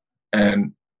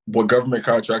 And what government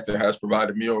contracting has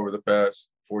provided me over the past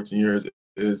 14 years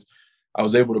is I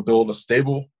was able to build a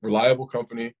stable, reliable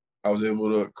company. I was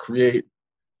able to create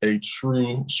a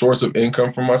true source of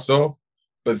income for myself.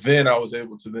 But then I was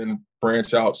able to then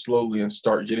branch out slowly and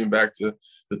start getting back to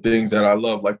the things that I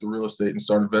love, like the real estate, and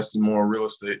start investing more in real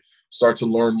estate, start to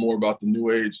learn more about the new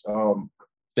age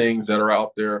things that are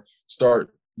out there,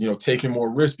 start, taking more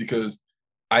risk because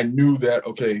I knew that,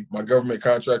 okay, my government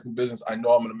contracting business, I know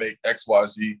I'm going to make X, Y,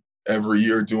 Z every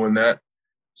year doing that.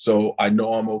 So I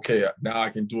know I'm okay. Now I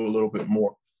can do a little bit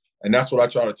more. And that's what I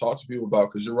try to talk to people about,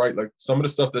 because you're right. Like some of the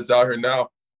stuff that's out here now,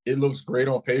 it looks great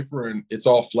on paper and it's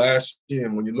all flashy.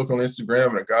 And when you look on Instagram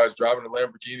and a guy's driving a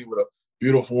Lamborghini with a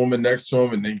beautiful woman next to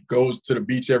him and he goes to the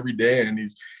beach every day and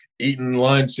he's eating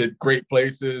lunch at great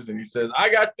places and he says,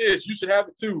 I got this, you should have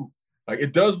it too. Like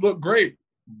it does look great,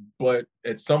 but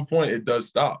at some point it does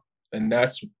stop. And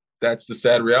that's the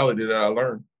sad reality that I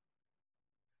learned.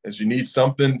 is you need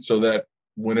something so that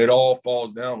when it all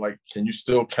falls down, like, can you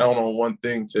still count on one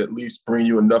thing to at least bring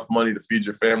you enough money to feed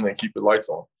your family and keep the lights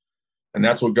on? And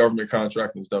that's what government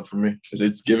contracting has done for me, is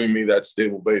it's giving me that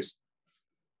stable base.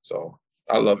 So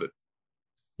I love it.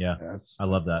 Yeah, I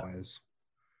love that. Wise.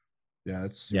 Yeah,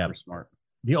 that's super smart.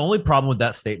 The only problem with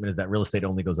that statement is that real estate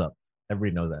only goes up.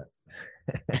 Everybody knows that.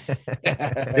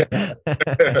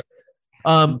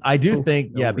 I do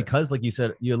think, because like you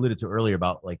said, you alluded to earlier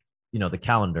about like, the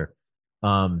calendar.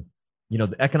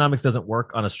 The economics doesn't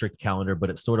work on a strict calendar, but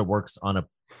it sort of works on a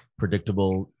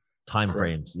predictable time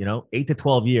frames. 8 to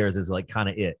 12 years is like kind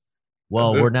of it.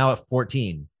 Well, we're now at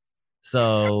 14.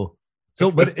 So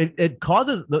but it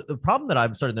causes the problem that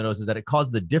I'm starting to notice is that it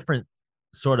causes a different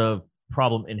sort of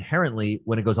problem inherently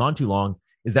when it goes on too long,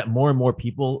 is that more and more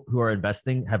people who are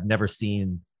investing have never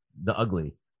seen the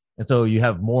ugly. And so you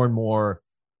have more and more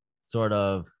sort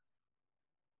of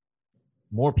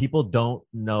more people don't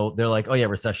know. They're like, oh yeah,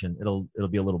 recession. It'll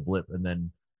be a little blip and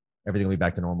then everything will be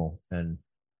back to normal. And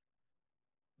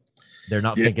they're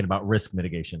not thinking about risk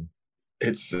mitigation.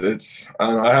 It's I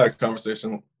don't know, I had a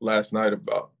conversation last night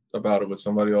about it with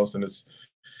somebody else, and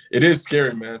it is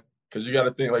scary, man. Because you got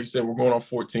to think, like you said, we're going on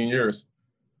 14 years.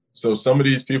 So some of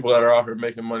these people that are out here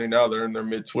making money now, they're in their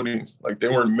mid-20s. Like, they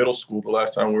were in middle school the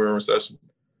last time we were in recession.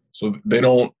 So they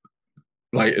don't,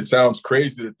 like, it sounds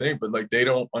crazy to think, but like, they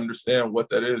don't understand what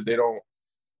that is. They're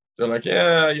like,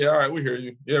 yeah, all right, we hear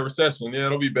you. Yeah, recession. Yeah,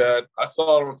 it'll be bad. I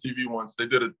saw it on TV once. They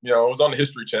did it, it was on the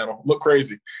History Channel. Look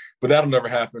crazy, but that'll never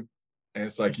happen. And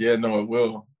it's like, yeah, no, it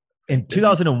will. In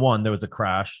 2001, there was a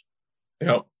crash.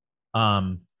 Yep.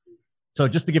 So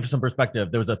just to give you some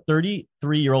perspective, there was a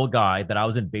 33-year-old guy that I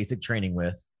was in basic training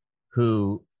with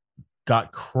who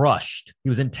got crushed. He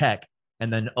was in tech, and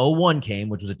then 01 came,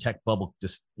 which was a tech bubble,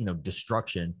 just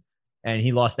destruction, and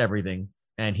he lost everything,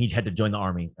 and he had to join the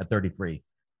army at 33.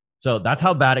 So that's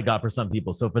how bad it got for some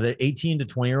people. So for the 18 to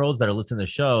 20-year-olds that are listening to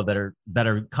the show that are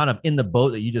kind of in the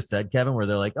boat that you just said, Kevin, where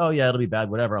they're like, oh yeah, it'll be bad,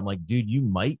 whatever. I'm like, dude, you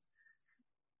might.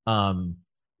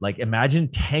 Like, imagine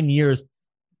 10 years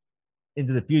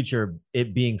into the future,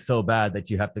 it being so bad that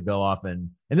you have to go off and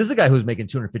this is a guy who's making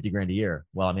 250 grand a year.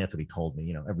 Well, I mean, that's what he told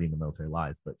me, everybody in the military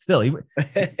lies, but still,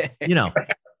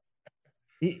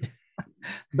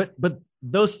 but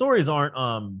those stories aren't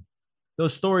anomalies.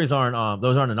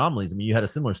 I mean, you had a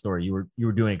similar story. You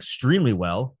were doing extremely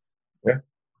well. Yeah.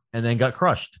 And then got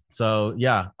crushed. So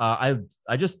yeah, I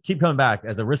just keep coming back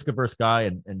as a risk averse guy,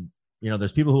 and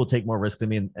there's people who will take more risks than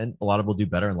me, and a lot of them will do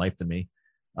better in life than me.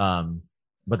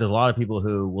 But there's a lot of people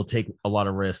who will take a lot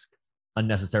of risk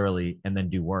unnecessarily and then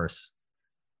do worse.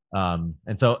 And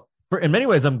so in many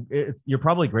ways, you're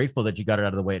probably grateful that you got it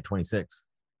out of the way at 26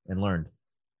 and learned.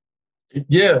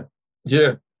 Yeah,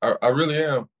 I really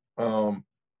am.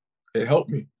 It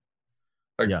helped me.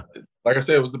 Like I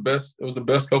said, it was the best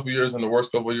couple of years and the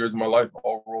worst couple of years of my life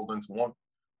all rolled into one.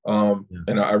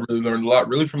 And I really learned a lot,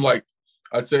 really, from like,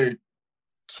 I'd say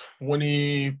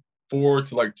 24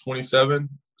 to like 27.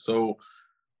 So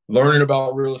learning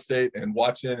about real estate and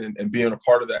watching and being a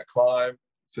part of that climb,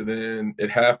 to then it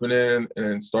happening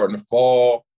and starting to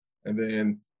fall, and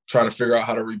then trying to figure out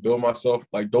how to rebuild myself.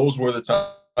 Like, those were the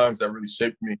times that really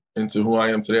shaped me into who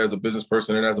I am today as a business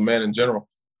person and as a man in general.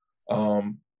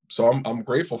 So I'm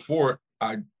grateful for it.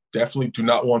 I definitely do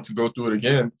not want to go through it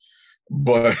again,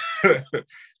 but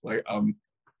like, I'm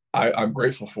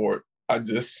grateful for it. I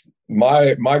just,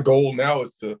 my goal now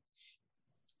is to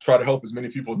try to help as many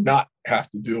people not have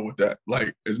to deal with that.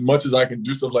 Like, as much as I can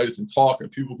do stuff like this and talk,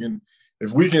 and people can, if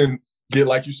we can get,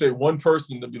 like you say, one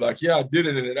person to be like, yeah, I did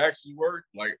it and it actually worked.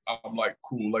 Like, I'm like,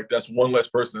 cool. Like, that's one less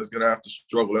person that's going to have to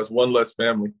struggle. That's one less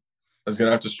family that's going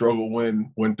to have to struggle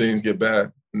when things get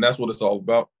bad. And that's what it's all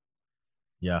about.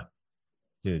 Yeah,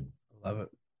 dude. I love it.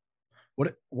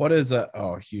 What is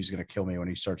Hugh's gonna kill me when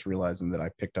he starts realizing that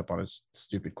I picked up on his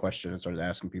stupid question and started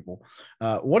asking people.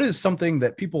 What is something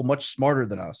that people much smarter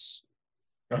than us,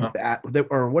 how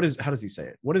does he say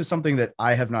it? What is something that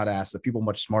I have not asked that people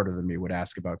much smarter than me would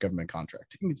ask about government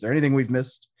contracting? Is there anything we've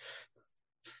missed?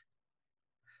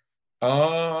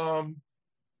 It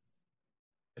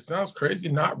sounds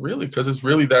crazy. Not really, because it's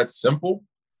really that simple.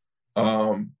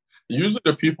 Usually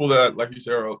the people that, like you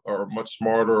said, are much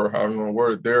smarter, or however you want to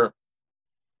word it,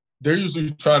 they're usually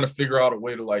trying to figure out a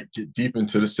way to like get deep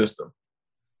into the system,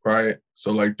 right?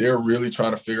 So like, they're really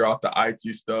trying to figure out the IT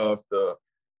stuff. They're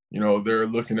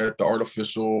looking at the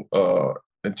artificial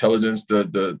intelligence,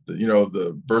 the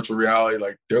virtual reality.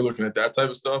 Like, they're looking at that type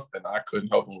of stuff, and I couldn't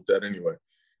help them with that anyway.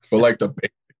 But like, the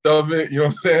basics of it, you know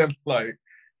what I'm saying? Like,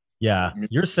 yeah,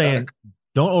 you're saying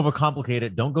don't overcomplicate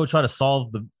it. Don't go try to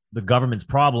solve the government's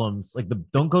problems. Like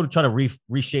don't go to try to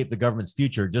reshape the government's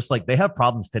future. Just like they have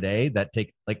problems today that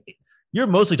take like you're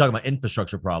mostly talking about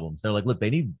infrastructure problems. They're like, look, they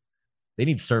need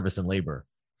service and labor.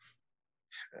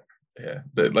 Yeah,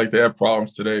 they have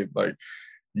problems today. Like,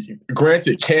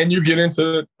 granted, can you get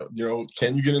into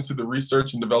the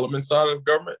research and development side of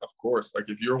government? Of course. Like,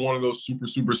 if you're one of those super,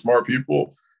 super smart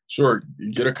people, sure,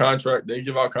 you get a contract. They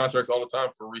give out contracts all the time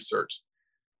for research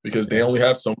because they only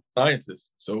have so many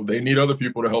scientists. So they need other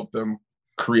people to help them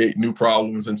create new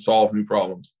problems and solve new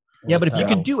problems. Yeah, but if you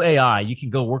can do AI, you can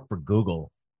go work for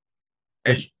Google.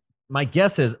 Which my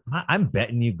guess is, I'm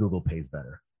betting you Google pays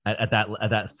better at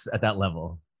that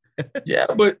level. Yeah,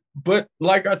 but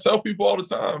like I tell people all the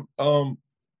time,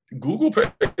 Google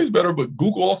pays better, but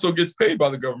Google also gets paid by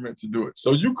the government to do it.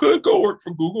 So you could go work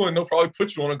for Google, and they'll probably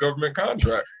put you on a government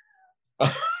contract.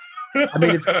 I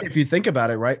mean, if you think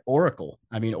about it, right? Oracle.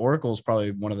 I mean, Oracle is probably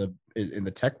in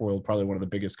the tech world, probably one of the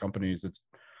biggest companies that's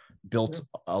built.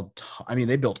 I mean,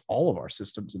 they built all of our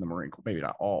systems in the Marine Corps. Maybe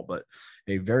not all, but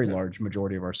a very large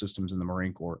majority of our systems in the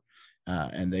Marine Corps.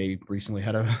 And they recently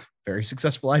had a very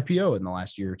successful IPO in the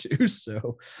last year or two.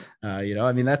 So,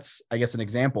 I mean, that's, I guess, an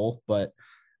example, but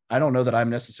I don't know that I'm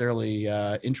necessarily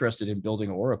interested in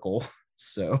building Oracle.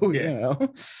 So,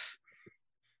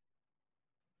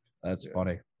 that's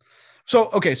funny.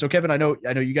 So, okay. So Kevin, I know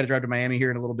you got to drive to Miami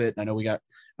here in a little bit. And I know we got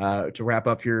to wrap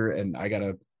up here, and I got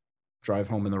to drive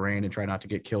home in the rain and try not to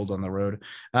get killed on the road.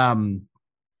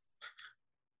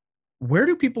 Where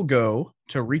do people go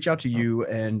to reach out to you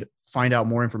and find out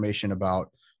more information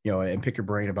about, and pick your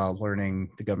brain about learning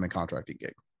the government contracting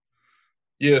gig?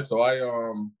 Yeah. So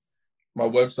my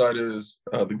website is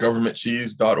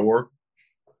thegovernmentcheese.org.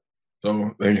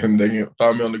 So they can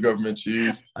find me on the government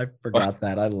cheese. I forgot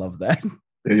that. I love that.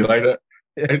 Yeah, you like that?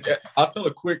 And I'll tell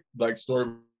a quick story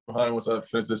behind once I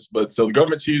finish this. But so the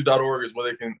governmentcheese.org is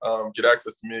where they can get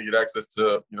access to me, get access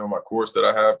to my course that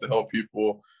I have to help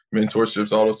people,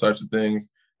 mentorships, all those types of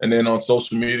things. And then on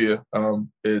social media,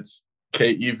 it's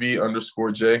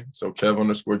KEV_J. So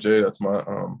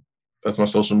Kev_J. That's my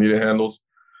social media handles.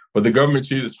 But the government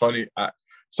cheese is funny.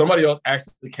 Somebody else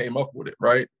actually came up with it,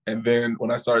 right? And then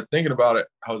when I started thinking about it,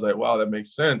 I was like, wow, that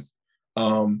makes sense.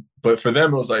 But for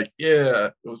them, it was like,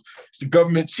 it's the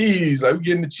government cheese. Like, we're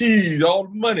getting the cheese, all the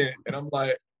money. And I'm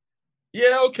like,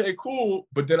 yeah, okay, cool.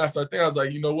 But then I started thinking, I was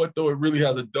like, you know what, though? It really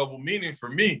has a double meaning for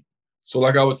me. So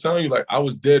like I was telling you, like I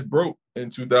was dead broke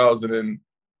in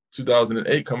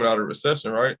 2008 coming out of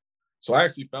recession, right? So I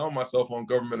actually found myself on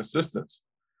government assistance.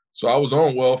 So I was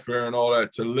on welfare and all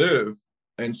that to live.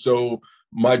 And so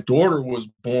my daughter was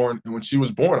born, and when she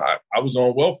was born, I was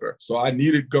on welfare. So I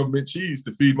needed government cheese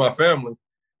to feed my family.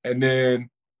 And then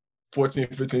 14,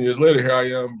 15 years later, here I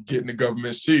am getting the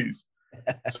government's cheese.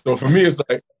 So for me, it's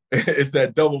like, it's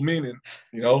that double meaning,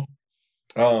 But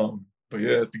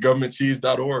yeah, it's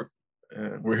thegovernmentcheese.org.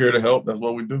 And we're here to help. That's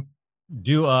what we do.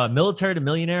 Do military to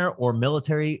millionaire or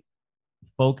military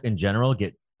folk in general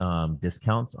get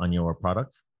discounts on your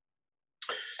products?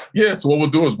 Yeah. So what we'll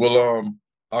do is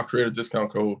I'll create a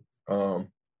discount code, and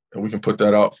we can put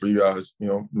that out for you guys,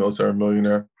 military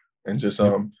millionaire, and just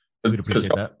we'd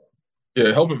appreciate that.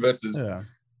 Yeah, helping vets is, I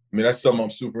mean, that's something I'm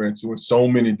super into in so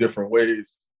many different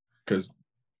ways. Because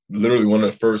literally one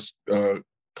of the first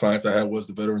clients I had was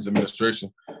the Veterans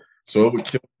Administration. So it would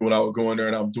kill me when I would go in there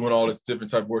and I'm doing all this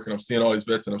different type of work, and I'm seeing all these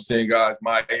vets, and I'm seeing guys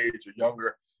my age or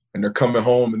younger, and they're coming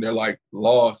home and they're like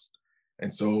lost.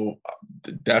 And so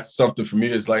that's something for me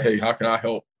is like, hey, how can I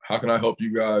help? How can I help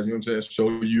you guys? You know what I'm saying? Show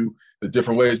you the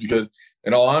different ways, because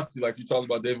in all honesty, like you talked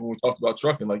about, David, when we talked about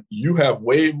trucking, like you have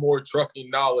way more trucking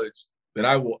knowledge than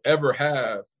I will ever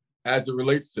have as it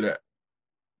relates to that.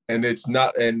 And it's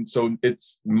not, and so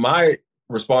it's my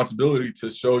responsibility to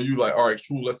show you like, all right,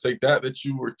 cool, let's take that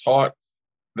you were taught,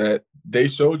 that they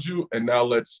showed you, and now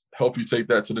let's help you take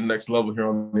that to the next level here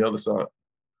on the other side.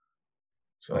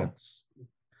 So that's,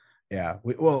 yeah.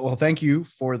 Well, thank you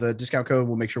for the discount code.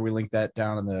 We'll make sure we link that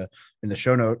down in the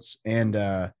show notes. And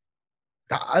I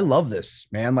love this,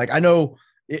 man. Like I know,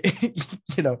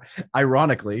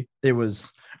 ironically, it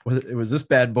was this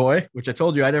bad boy, which I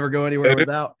told you I never go anywhere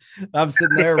without. I'm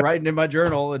sitting there writing in my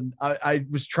journal, and I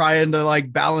was trying to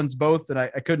like balance both, and I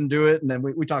couldn't do it. And then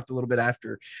we talked a little bit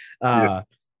after.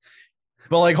 But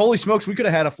like, holy smokes, we could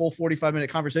have had a full 45-minute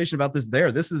conversation about this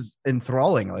there. This is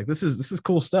enthralling. Like this is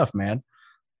cool stuff, man.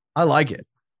 I like it.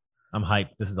 I'm hyped.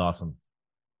 This is awesome.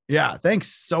 Yeah.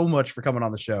 Thanks so much for coming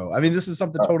on the show. I mean, this is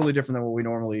something totally different than what we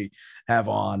normally have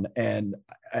on, and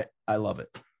I love it.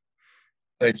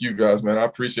 Thank you guys, man. I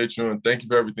appreciate you, and thank you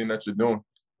for everything that you're doing.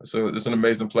 It's an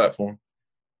amazing platform.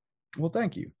 Well,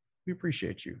 thank you. We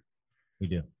appreciate you. We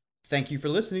do. Thank you for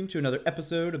listening to another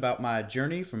episode about my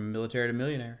journey from military to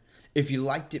millionaire. If you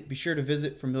liked it, be sure to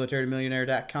visit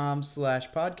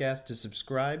FromMilitaryToMillionaire.com/podcast to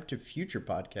subscribe to future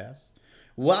podcasts.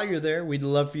 While you're there, we'd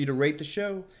love for you to rate the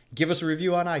show, give us a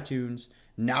review on iTunes.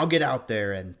 Now get out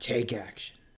there and take action.